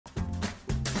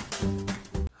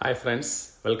Hi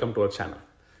friends, welcome to our channel.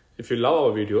 If you love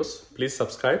our videos, please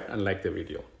subscribe and like the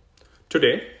video.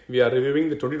 Today, we are reviewing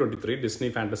the 2023 Disney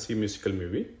fantasy musical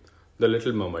movie, The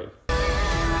Little Mermaid.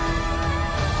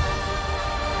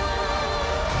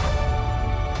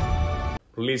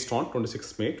 Released on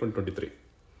 26 May 2023.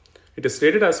 It is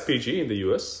rated as PG in the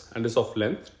US and is of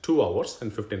length 2 hours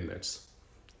and 15 minutes.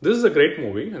 This is a great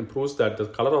movie and proves that the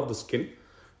color of the skin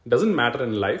doesn't matter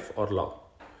in life or love.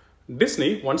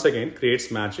 Disney once again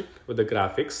creates magic with the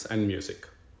graphics and music.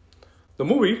 The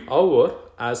movie, however,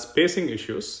 has pacing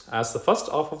issues as the first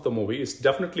half of the movie is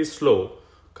definitely slow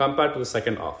compared to the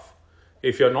second half.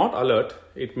 If you are not alert,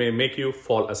 it may make you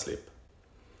fall asleep.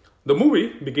 The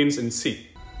movie begins in sea.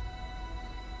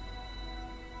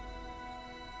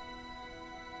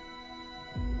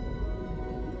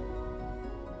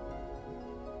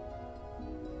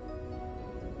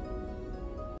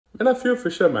 When a few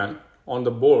fishermen on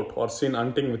the boat are seen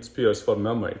hunting with spears for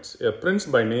mermaids, a prince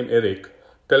by name Eric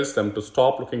tells them to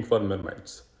stop looking for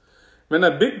mermaids. When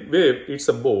a big wave hits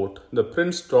a boat, the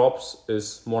prince drops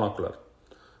his monocular.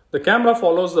 The camera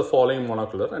follows the falling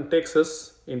monocular and takes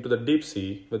us into the deep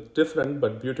sea with different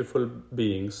but beautiful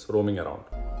beings roaming around.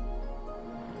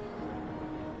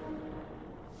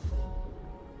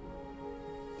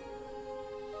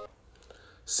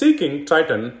 Sea King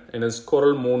Triton, in his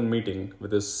coral moon meeting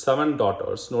with his 7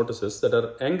 daughters, notices that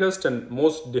her youngest and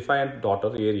most defiant daughter,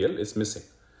 Ariel, is missing.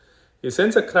 He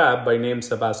sends a crab by name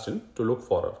Sebastian to look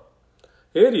for her.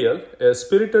 Ariel, a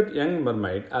spirited young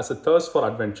mermaid, has a thirst for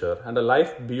adventure and a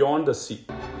life beyond the sea.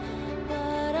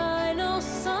 But I know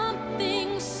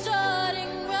something's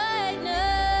starting right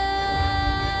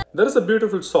now. There is a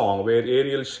beautiful song where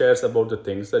Ariel shares about the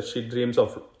things that she dreams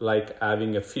of, like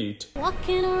having a feet,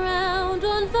 Walking around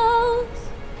on those,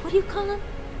 what do you call them?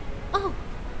 Oh,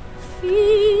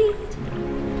 feet.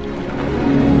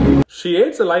 She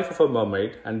hates the life of a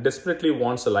mermaid and desperately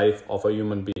wants the life of a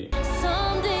human being.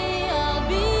 Someday I'll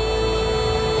be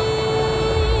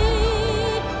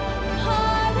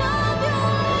part of your.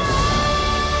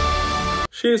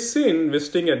 She is seen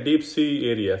visiting a deep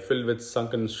sea area filled with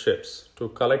sunken ships to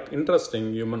collect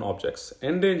interesting human objects,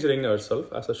 endangering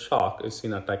herself as a shark is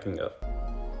seen attacking her.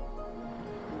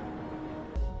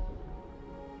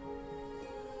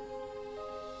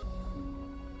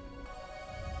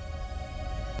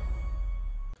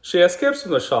 She escapes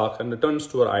from the shark and returns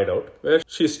to her hideout, where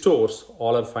she stores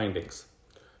all her findings.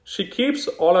 She keeps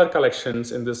all her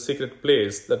collections in this secret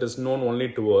place that is known only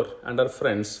to her and her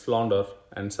friends Flounder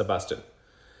and Sebastian.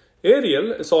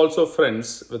 Ariel is also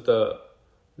friends with a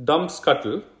dumb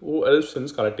scuttle who helps in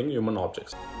collecting human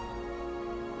objects.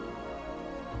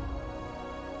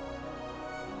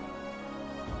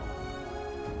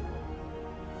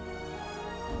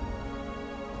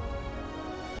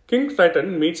 King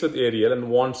Triton meets with Ariel and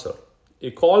warns her. He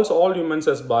calls all humans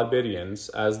as barbarians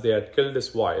as they had killed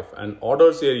his wife and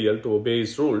orders Ariel to obey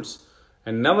his rules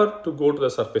and never to go to the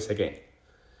surface again.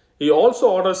 He also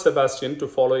orders Sebastian to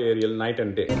follow Ariel night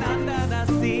and day.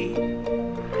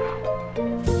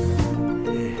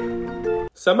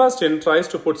 Sebastian tries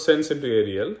to put sense into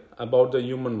Ariel about the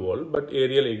human world, but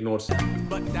Ariel ignores him.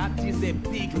 But that is a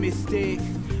big mistake.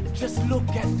 Just look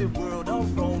at the world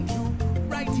around you,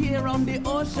 right here on the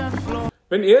ocean floor.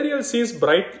 When Ariel sees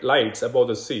bright lights above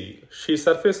the sea, she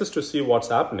surfaces to see what's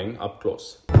happening up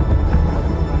close.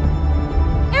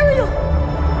 Ariel,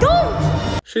 don't!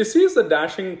 She sees the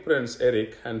dashing Prince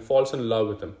Eric and falls in love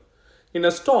with him. In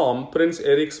a storm, Prince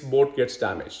Eric's boat gets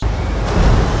damaged.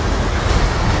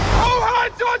 All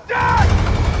hands on deck!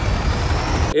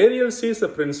 Ariel sees the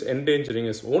prince endangering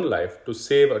his own life to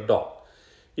save a dog.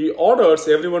 He orders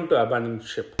everyone to abandon the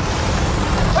ship.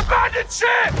 Abandon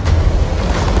ship!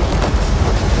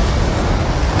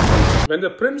 When the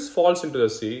prince falls into the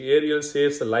sea, Ariel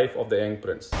saves the life of the young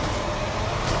prince.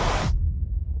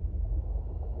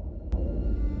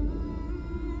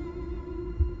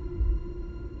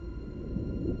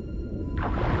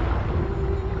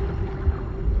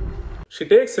 She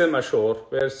takes him ashore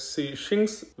where she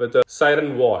sings with a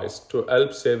siren voice to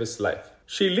help save his life.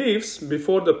 She leaves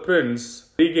before the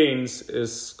prince regains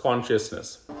his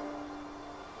consciousness.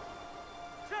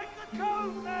 Check the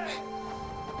code, man!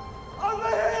 Over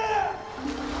here!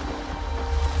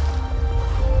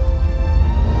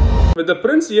 With the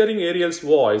prince hearing Ariel's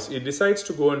voice, he decides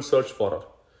to go and search for her.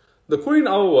 The queen,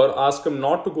 however, asks him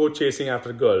not to go chasing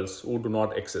after girls who do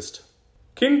not exist.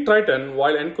 King Triton,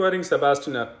 while enquiring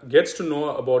Sebastian, gets to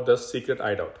know about the secret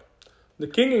hideout. The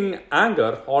king, in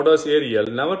anger, orders Ariel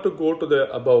never to go to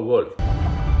the above world.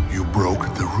 You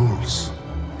broke the rules.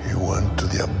 You went to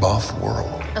the above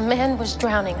world. A man was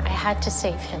drowning. I had to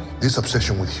save him. This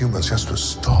obsession with humans has to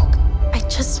stop. I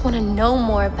just want to know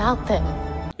more about them.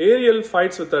 Ariel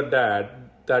fights with her dad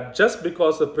that just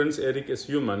because the Prince Eric is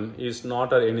human, he is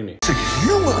not her enemy. It's a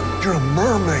human! You're a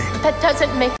mermaid! That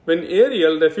doesn't make... When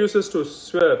Ariel refuses to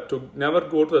swear to never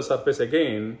go to the surface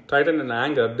again, Triton in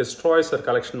anger destroys her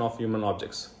collection of human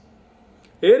objects.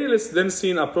 Ariel is then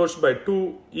seen approached by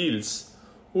two eels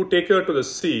who take her to the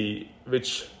sea,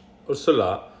 which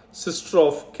Ursula, sister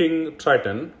of King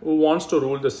Triton, who wants to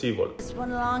rule the sea world. This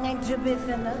one longing to be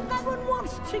thinner, that one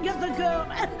wants to get the girl,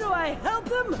 and do I help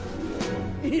him?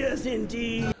 Yes,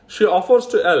 indeed. She offers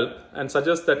to help and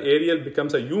suggests that Ariel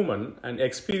becomes a human and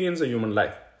experience a human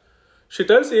life. She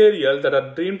tells Ariel that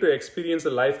her dream to experience a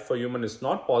life for human is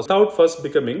not possible without first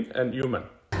becoming a human.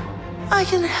 I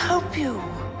can help you.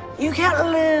 You can't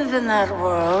live in that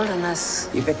world unless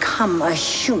you become a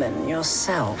human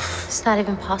yourself. Is that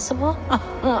even possible?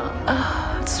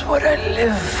 That's what I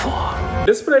live for.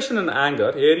 Desperation and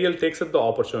anger, Ariel takes up the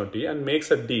opportunity and makes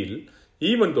a deal,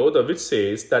 even though the witch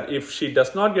says that if she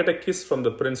does not get a kiss from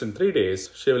the prince in 3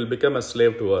 days, she will become a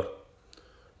slave to her.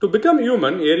 To become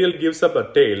human, Ariel gives up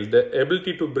her tail, the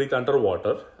ability to breathe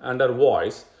underwater, and her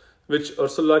voice, which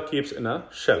Ursula keeps in a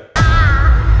shell.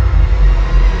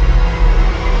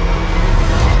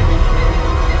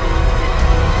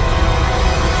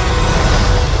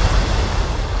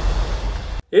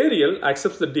 Ariel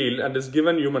accepts the deal and is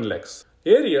given human legs.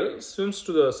 Ariel swims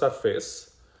to the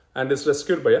surface and is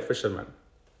rescued by a fisherman,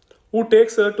 who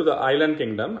takes her to the island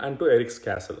kingdom and to Eric's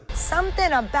castle.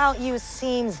 Something about you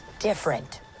seems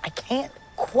different. I can't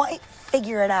quite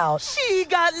figure it out. She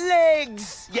got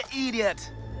legs, you idiot.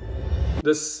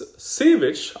 This sea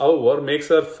witch, however, makes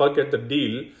her forget the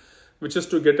deal, which is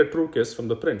to get a true kiss from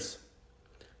the prince.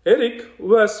 Eric,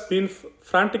 who has been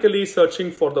frantically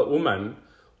searching for the woman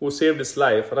who saved his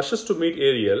life, rushes to meet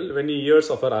Ariel when he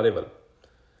hears of her arrival.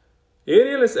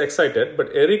 Ariel is excited, but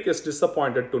Eric is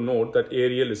disappointed to note that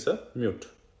Ariel is a mute.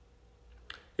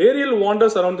 Ariel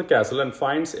wanders around the castle and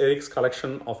finds Eric's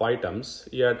collection of items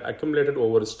he had accumulated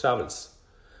over his travels.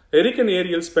 Eric and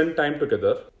Ariel spend time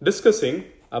together, discussing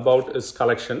about his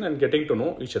collection and getting to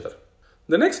know each other.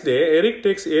 The next day, Eric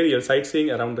takes Ariel sightseeing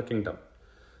around the kingdom.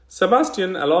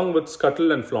 Sebastian, along with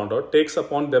Scuttle and Flounder, takes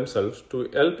upon themselves to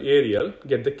help Ariel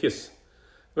get the kiss.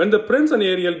 When the prince and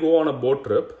Ariel go on a boat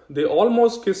trip, they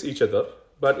almost kiss each other,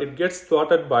 but it gets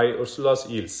thwarted by Ursula's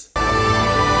eels.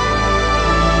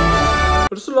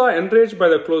 Ursula, enraged by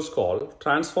the close call,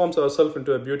 transforms herself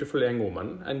into a beautiful young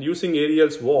woman and, using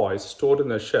Ariel's voice stored in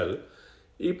her shell,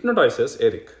 hypnotizes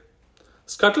Eric.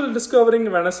 Scuttle, discovering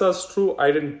Vanessa's true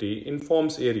identity,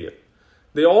 informs Ariel.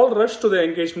 They all rush to the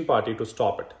engagement party to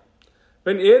stop it.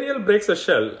 When Ariel breaks the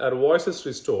shell, her voice is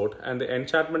restored and the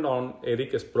enchantment on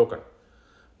Eric is broken.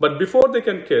 But before they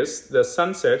can kiss, the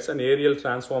sun sets and Ariel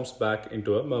transforms back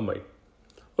into a mermaid.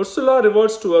 Ursula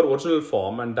reverts to her original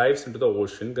form and dives into the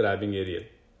ocean, grabbing Ariel.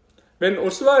 When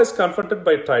Ursula is confronted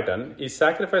by Triton, he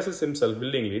sacrifices himself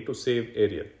willingly to save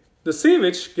Ariel. The sea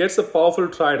witch gets a powerful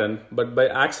trident, but by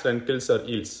accident kills her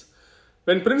eels.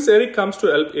 When Prince Eric comes to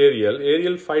help Ariel,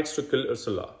 Ariel fights to kill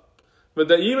Ursula. With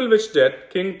the evil witch dead,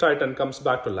 King Triton comes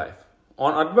back to life.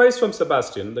 On advice from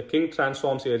Sebastian, the king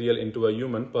transforms Ariel into a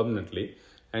human permanently,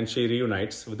 and she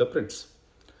reunites with the prince.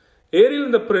 Ariel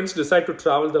and the prince decide to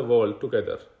travel the world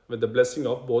together with the blessing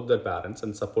of both their parents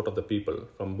and support of the people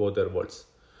from both their worlds.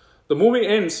 The movie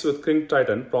ends with King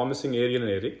Triton promising Ariel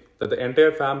and Eric that the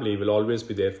entire family will always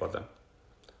be there for them.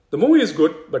 The movie is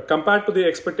good, but compared to the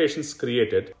expectations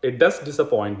created, it does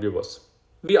disappoint viewers.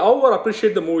 We, however,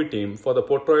 appreciate the movie team for the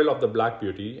portrayal of the Black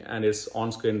Beauty and its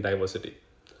on-screen diversity.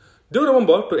 Do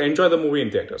remember to enjoy the movie in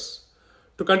theatres.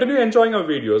 To continue enjoying our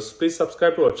videos, please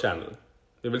subscribe to our channel.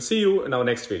 We will see you in our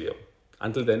next video.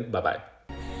 Until then, bye-bye.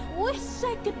 Wish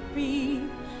I could be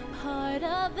part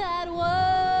of that world.